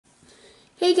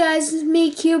Hey guys, it's me,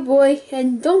 Q-Boy,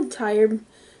 and don't tire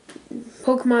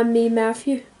Pokemon me,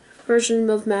 Matthew,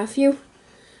 version of Matthew.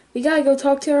 We gotta go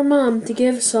talk to our mom to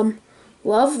give some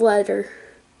love letter.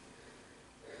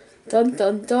 Dun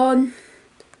dun dun.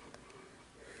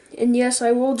 And yes,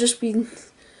 I will just be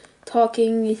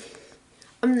talking.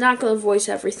 I'm not gonna voice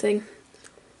everything.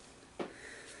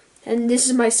 And this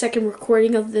is my second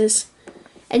recording of this.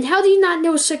 And how do you not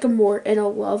know Sycamore and a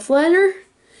love letter?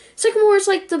 Sycamore is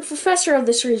like the professor of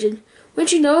this region.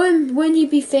 Wouldn't you know him? Wouldn't he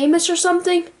be famous or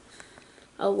something?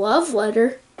 A love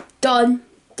letter? Dun,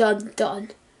 dun, dun.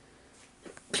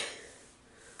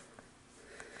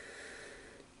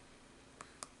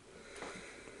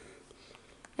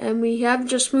 And we have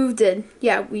just moved in.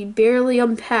 Yeah, we barely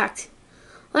unpacked.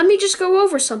 Let me just go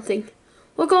over something.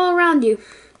 Look all around you.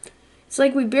 It's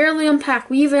like we barely unpacked.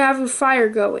 We even have a fire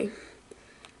going.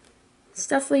 It's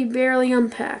definitely barely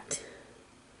unpacked.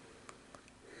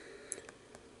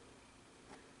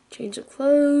 Change of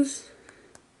clothes.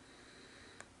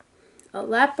 A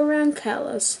lap around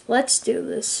Kalos. Let's do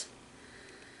this.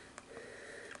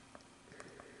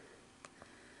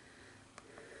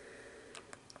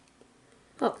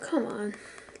 Oh, come on.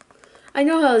 I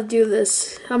know how to do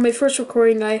this. On my first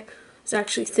recording, I was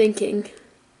actually thinking.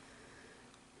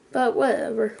 But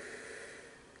whatever.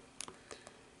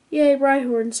 Yay,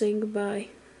 Rhyhorn saying goodbye.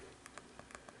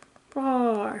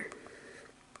 Roar.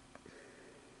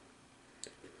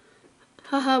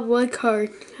 Haha, what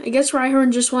card. I guess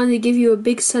Rhyhorn just wanted to give you a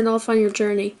big send-off on your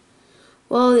journey.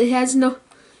 Well, it has no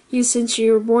use since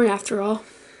you were born after all.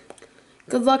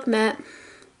 Good luck, Matt.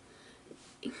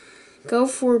 Go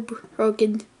for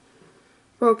Broken.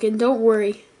 Don't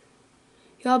worry.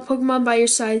 You have Pokemon by your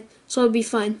side, so it'll be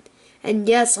fun. And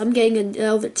yes, I'm getting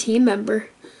another team member.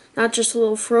 Not just a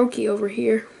little Froakie over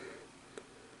here.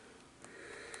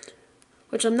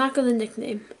 Which I'm not going to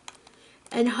nickname.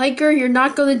 And Hiker, you're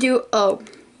not going to do... Oh,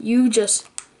 you just...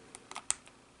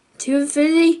 To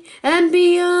infinity and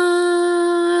beyond!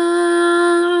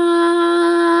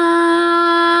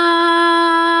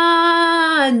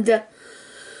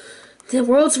 The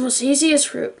world's most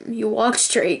easiest route. You walk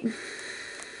straight.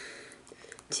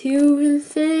 To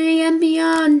infinity and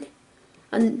beyond.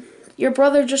 And your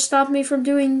brother just stopped me from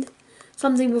doing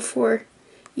something before.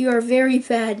 You are very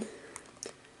bad.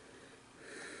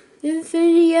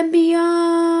 Infinity and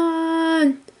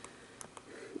beyond.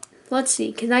 Let's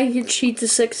see. Can I cheat the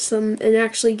system and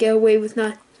actually get away with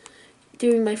not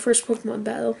doing my first Pokemon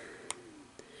battle?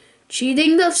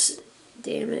 Cheating the...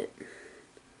 Damn it.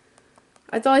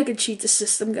 I thought I could cheat the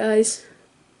system, guys.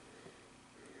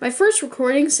 My first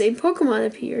recording, same Pokemon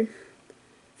appeared.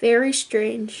 Very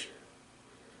strange.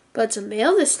 But it's a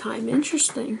male this time.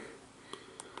 Interesting.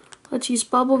 Let's use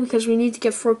Bubble because we need to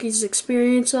get Froakie's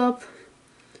experience up.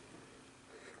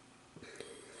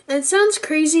 And it sounds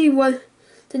crazy what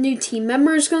the new team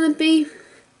member is going to be.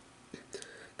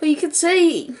 But you could say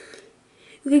you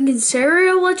can consider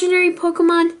a legendary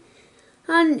Pokemon.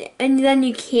 And then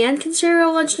you can consider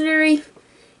a legendary.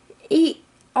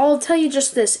 I'll tell you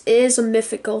just this. It is a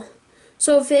mythical.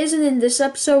 So if it isn't in this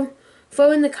episode,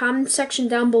 vote in the comment section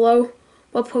down below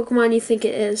what Pokemon you think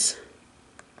it is.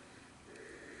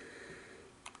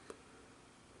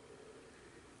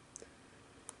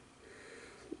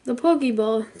 The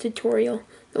Pokeball tutorial,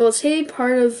 the most hated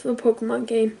part of a Pokemon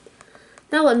game.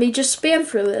 Now let me just spam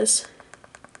for this.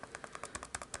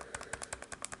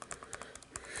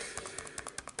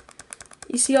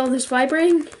 You see all this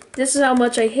vibrating? This is how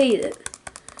much I hate it.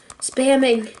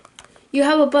 Spamming. You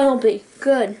have a Bunnelby.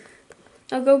 Good.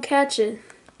 Now go catch it.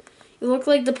 You look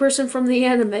like the person from the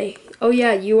anime. Oh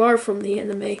yeah, you are from the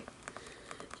anime.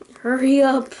 Hurry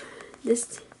up.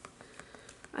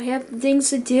 I have things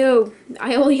to do.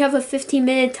 I only have a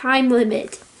 15-minute time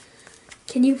limit.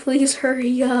 Can you please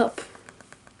hurry up?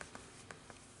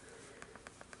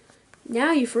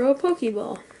 Now you throw a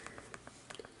Pokeball.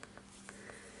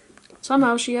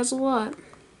 Somehow she has a lot.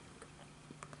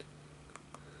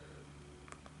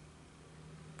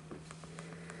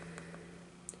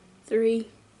 Three.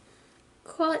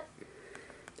 Cut.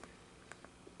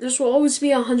 This will always be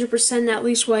 100% at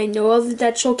least what I know of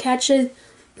that she'll catch it.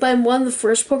 But in one of the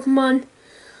first Pokemon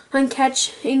on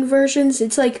catching versions,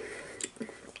 it's like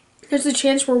there's a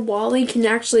chance where Wally can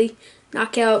actually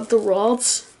knock out the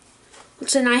Ralts.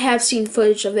 Which then I have seen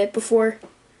footage of it before.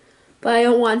 But I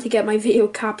don't want to get my video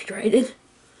copyrighted.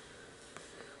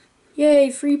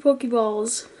 Yay, free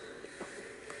Pokeballs.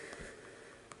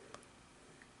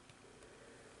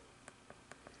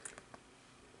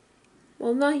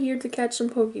 Well, I'm not here to catch some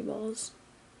Pokeballs.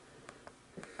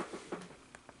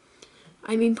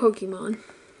 I mean Pokemon.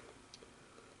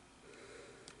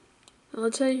 I'll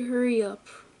tell you, hurry up.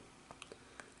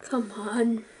 Come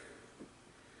on.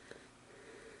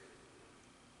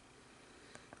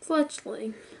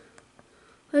 Fletchling.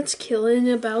 Let's kill it in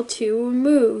about 2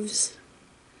 moves.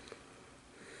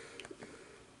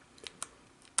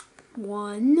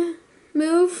 1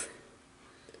 move.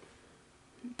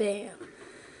 Bam.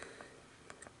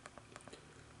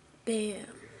 Bam.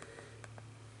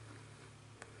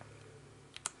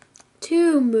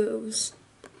 2 moves.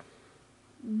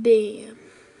 Bam.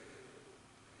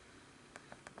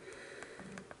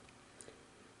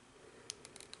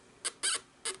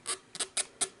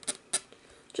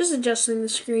 Just adjusting the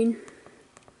screen.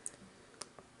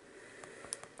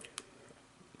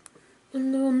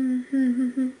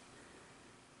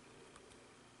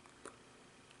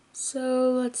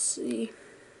 So let's see.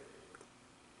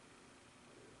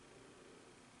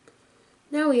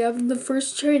 Now we have the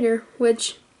first trainer,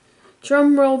 which,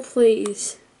 drum roll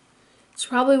please. It's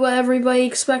probably what everybody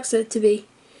expects it to be.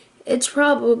 It's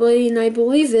probably, and I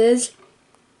believe is,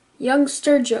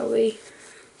 Youngster Joey.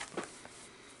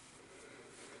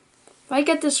 If I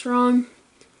get this wrong,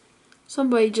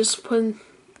 somebody just put,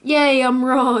 yay, I'm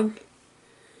wrong.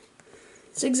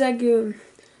 Zigzagoon,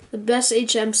 the best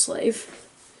HM slave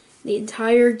in the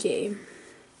entire game.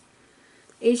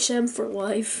 HM for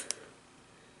life.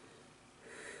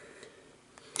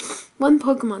 1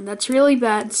 Pokemon, that's really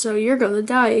bad, so you're gonna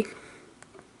die.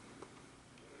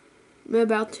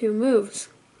 About 2 moves.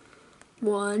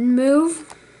 1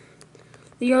 move.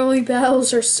 The early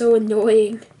battles are so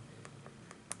annoying.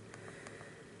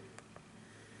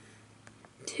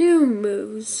 2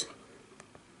 moves.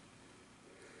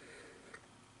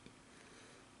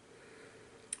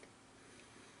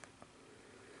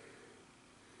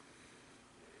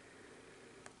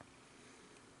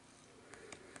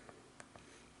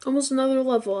 Almost another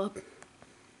level up.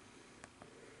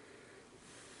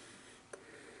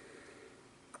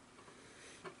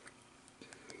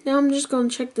 Now I'm just going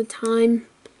to check the time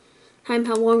how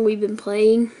long we've been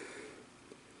playing.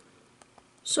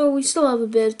 So we still have a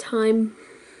bit of time.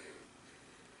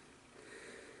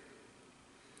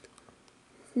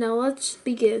 Now let's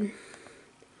begin.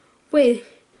 Wait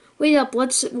up,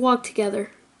 let's walk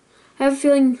together. I have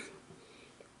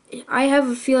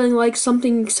a feeling like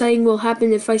something exciting will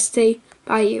happen if I stay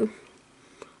by you.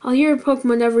 I'll heal your Pokemon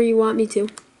whenever you want me to.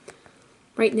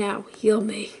 Right now, heal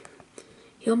me.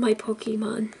 Heal my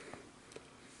Pokemon.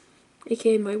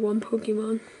 AKA my 1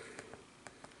 Pokemon.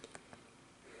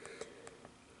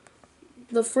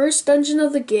 The first dungeon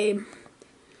of the game.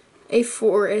 A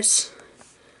forest.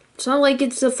 It's not like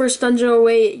it's the first dungeon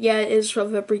away yet it is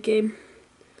of every game.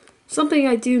 Something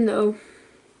I do know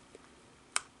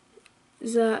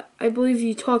is that I believe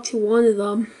you talk to one of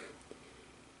them,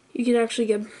 you can actually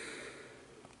get...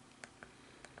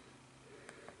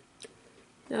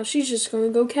 Now she's just going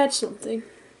to go catch something.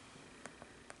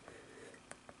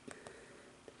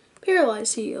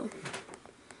 Paralyze heal.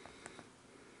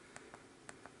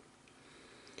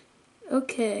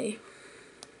 Okay.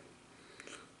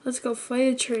 Let's go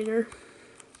fight a trainer.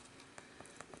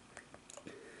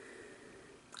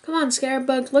 Come on,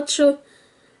 Scatterbug.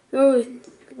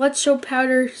 Let's show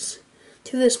powders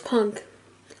to this punk.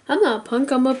 I'm not a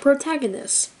punk, I'm a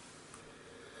protagonist.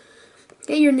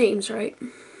 Get your names right.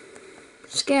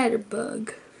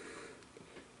 Scatterbug.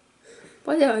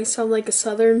 Why do I sound like a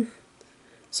Southern?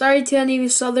 Sorry to any of you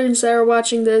Southerns that are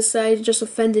watching this, I just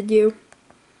offended you.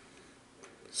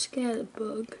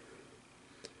 Scatterbug.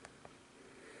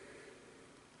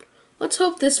 Let's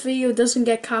hope this video doesn't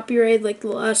get copyrighted like the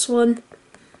last one.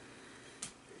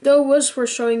 Though it was for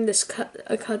showing this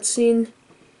a cutscene.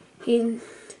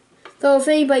 Though if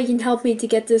anybody can help me to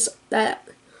get that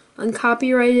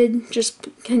uncopyrighted, just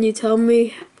can you tell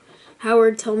me,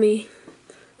 Howard, tell me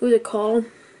who to call?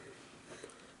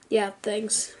 Yeah,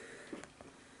 thanks.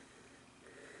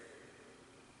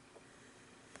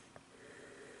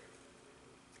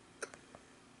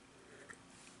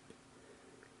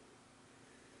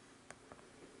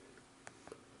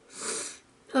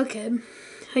 Okay,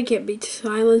 I can't be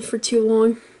silent for too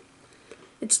long.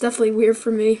 It's definitely weird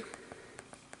for me.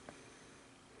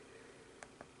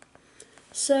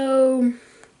 So,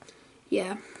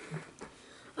 yeah.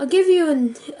 I'll give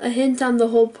you a hint on the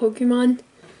whole Pokemon.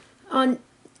 I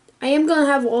am going to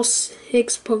have all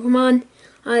 6 Pokemon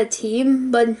on a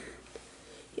team, but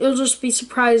you'll just be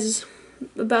surprised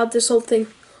about this whole thing.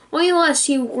 Only unless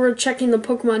you were checking the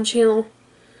Pokemon channel,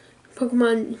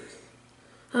 Pokemon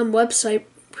website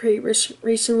pretty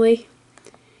recently,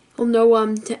 you'll know what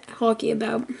I'm talking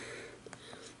about.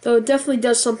 Though it definitely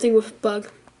does something with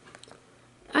Bug.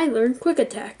 I learned Quick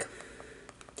Attack.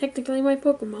 Technically my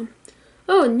Pokemon.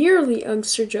 Oh, nearly,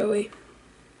 Youngster Joey.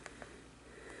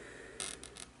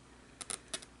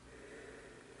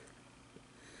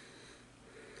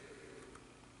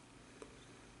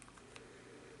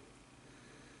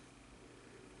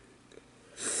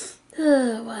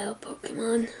 Wild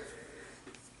Pokemon.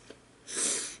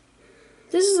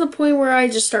 This is the point where I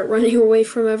just start running away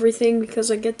from everything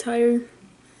because I get tired.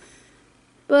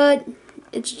 But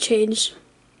it's a change.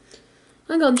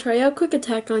 I'm gonna try out Quick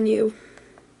Attack on you.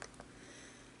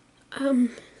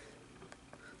 I'm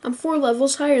 4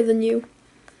 levels higher than you.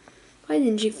 Why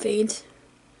didn't you faint?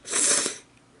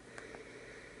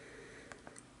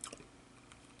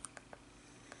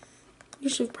 You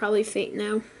should probably faint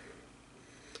now.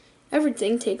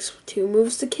 Everything takes 2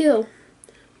 moves to kill.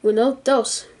 Uno,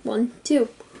 dos. 1, 2.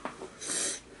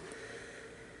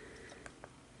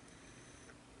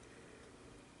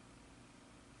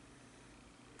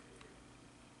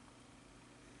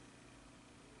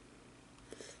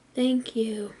 Thank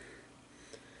you.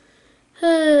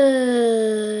 This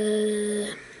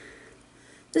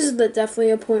is definitely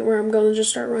a point where I'm going to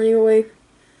just start running away.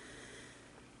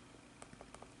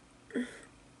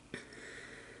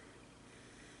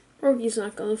 Rogi's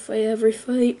not going to fight every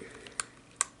fight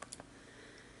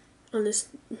on this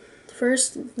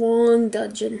first long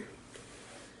dungeon.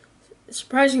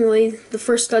 Surprisingly, the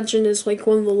first dungeon is like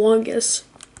one of the longest.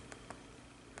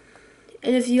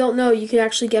 And if you don't know, you can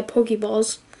actually get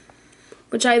Pokeballs,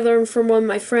 which I learned from one of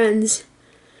my friends.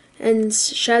 And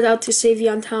shout out to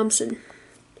Savion Thompson.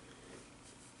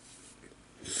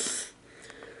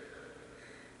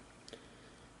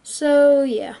 So,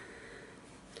 yeah.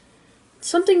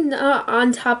 Something not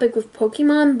on topic with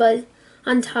Pokemon, but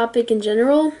on topic in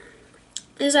general,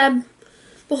 is that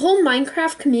the whole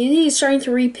Minecraft community is starting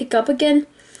to pick up again.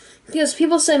 Because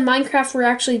people said Minecraft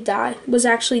was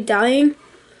actually dying.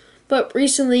 But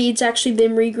recently, it's actually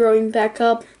been regrowing back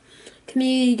up.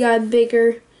 Community got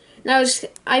bigger. And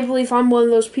I believe I'm one of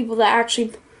those people that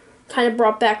actually kind of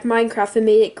brought back Minecraft and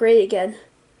made it great again.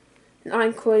 And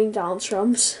I'm quoting Donald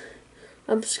Trump's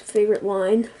favorite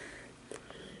line.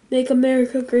 Make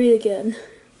America great again.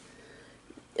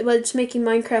 But it's making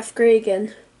Minecraft great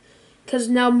again. Because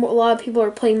now a lot of people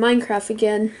are playing Minecraft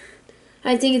again.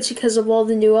 I think it's because of all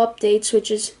the new updates, which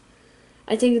is,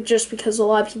 I think just because a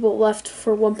lot of people left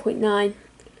for 1.9.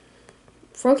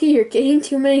 Froakie, you're gaining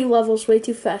too many levels way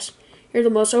too fast. You're the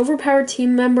most overpowered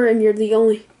team member, and you're the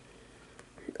only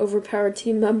overpowered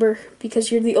team member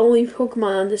because you're the only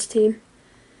Pokemon on this team.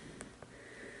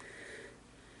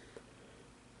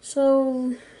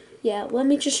 So, yeah, let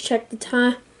me just check the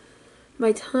time,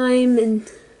 my time,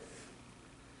 and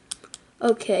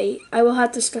okay, I will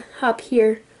have to stop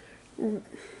here.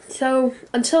 So,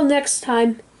 until next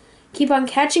time, keep on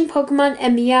catching Pokemon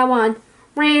and meow on.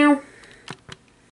 Meow.